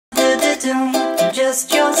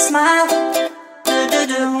Just your smile.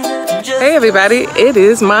 Hey everybody, it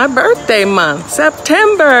is my birthday month,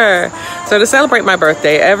 September. So to celebrate my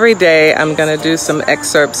birthday, every day I'm gonna do some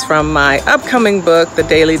excerpts from my upcoming book, The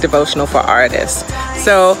Daily Devotional for Artists.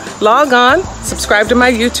 So log on, subscribe to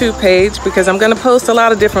my YouTube page because I'm gonna post a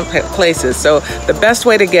lot of different places. So the best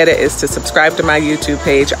way to get it is to subscribe to my YouTube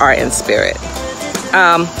page, Art in Spirit.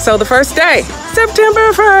 So the first day,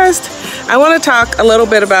 September 1st, I wanna talk a little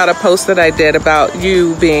bit about a post that I did about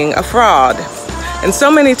you being a fraud. And so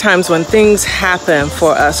many times when things happen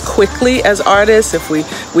for us quickly as artists, if we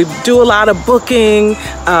do a lot of booking,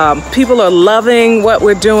 people are loving what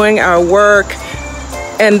we're doing, our work,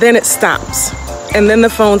 and then it stops. And then the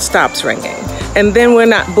phone stops ringing. And then we're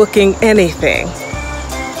not booking anything.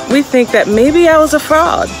 We think that maybe I was a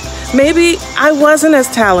fraud. Maybe I wasn't as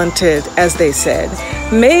talented as they said.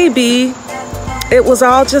 Maybe it was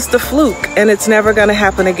all just a fluke and it's never gonna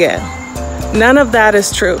happen again. None of that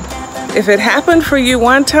is true. If it happened for you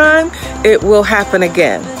one time, it will happen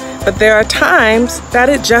again. But there are times that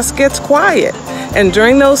it just gets quiet. And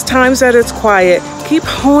during those times that it's quiet, keep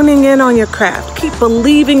honing in on your craft. Keep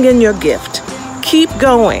believing in your gift. Keep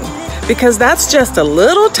going. Because that's just a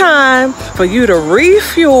little time for you to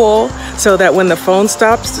refuel so that when the phone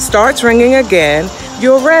starts ringing again,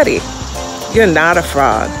 you're ready. You're not a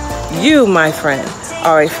fraud. You, my friend,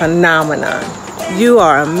 are a phenomenon. You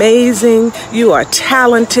are amazing, you are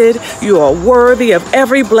talented, you are worthy of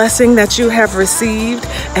every blessing that you have received,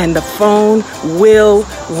 and the phone will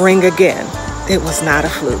ring again. It was not a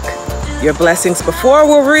fluke. Your blessings before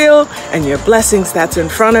were real, and your blessings that's in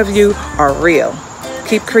front of you are real.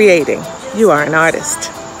 Keep creating. You are an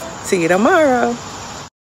artist. See you tomorrow.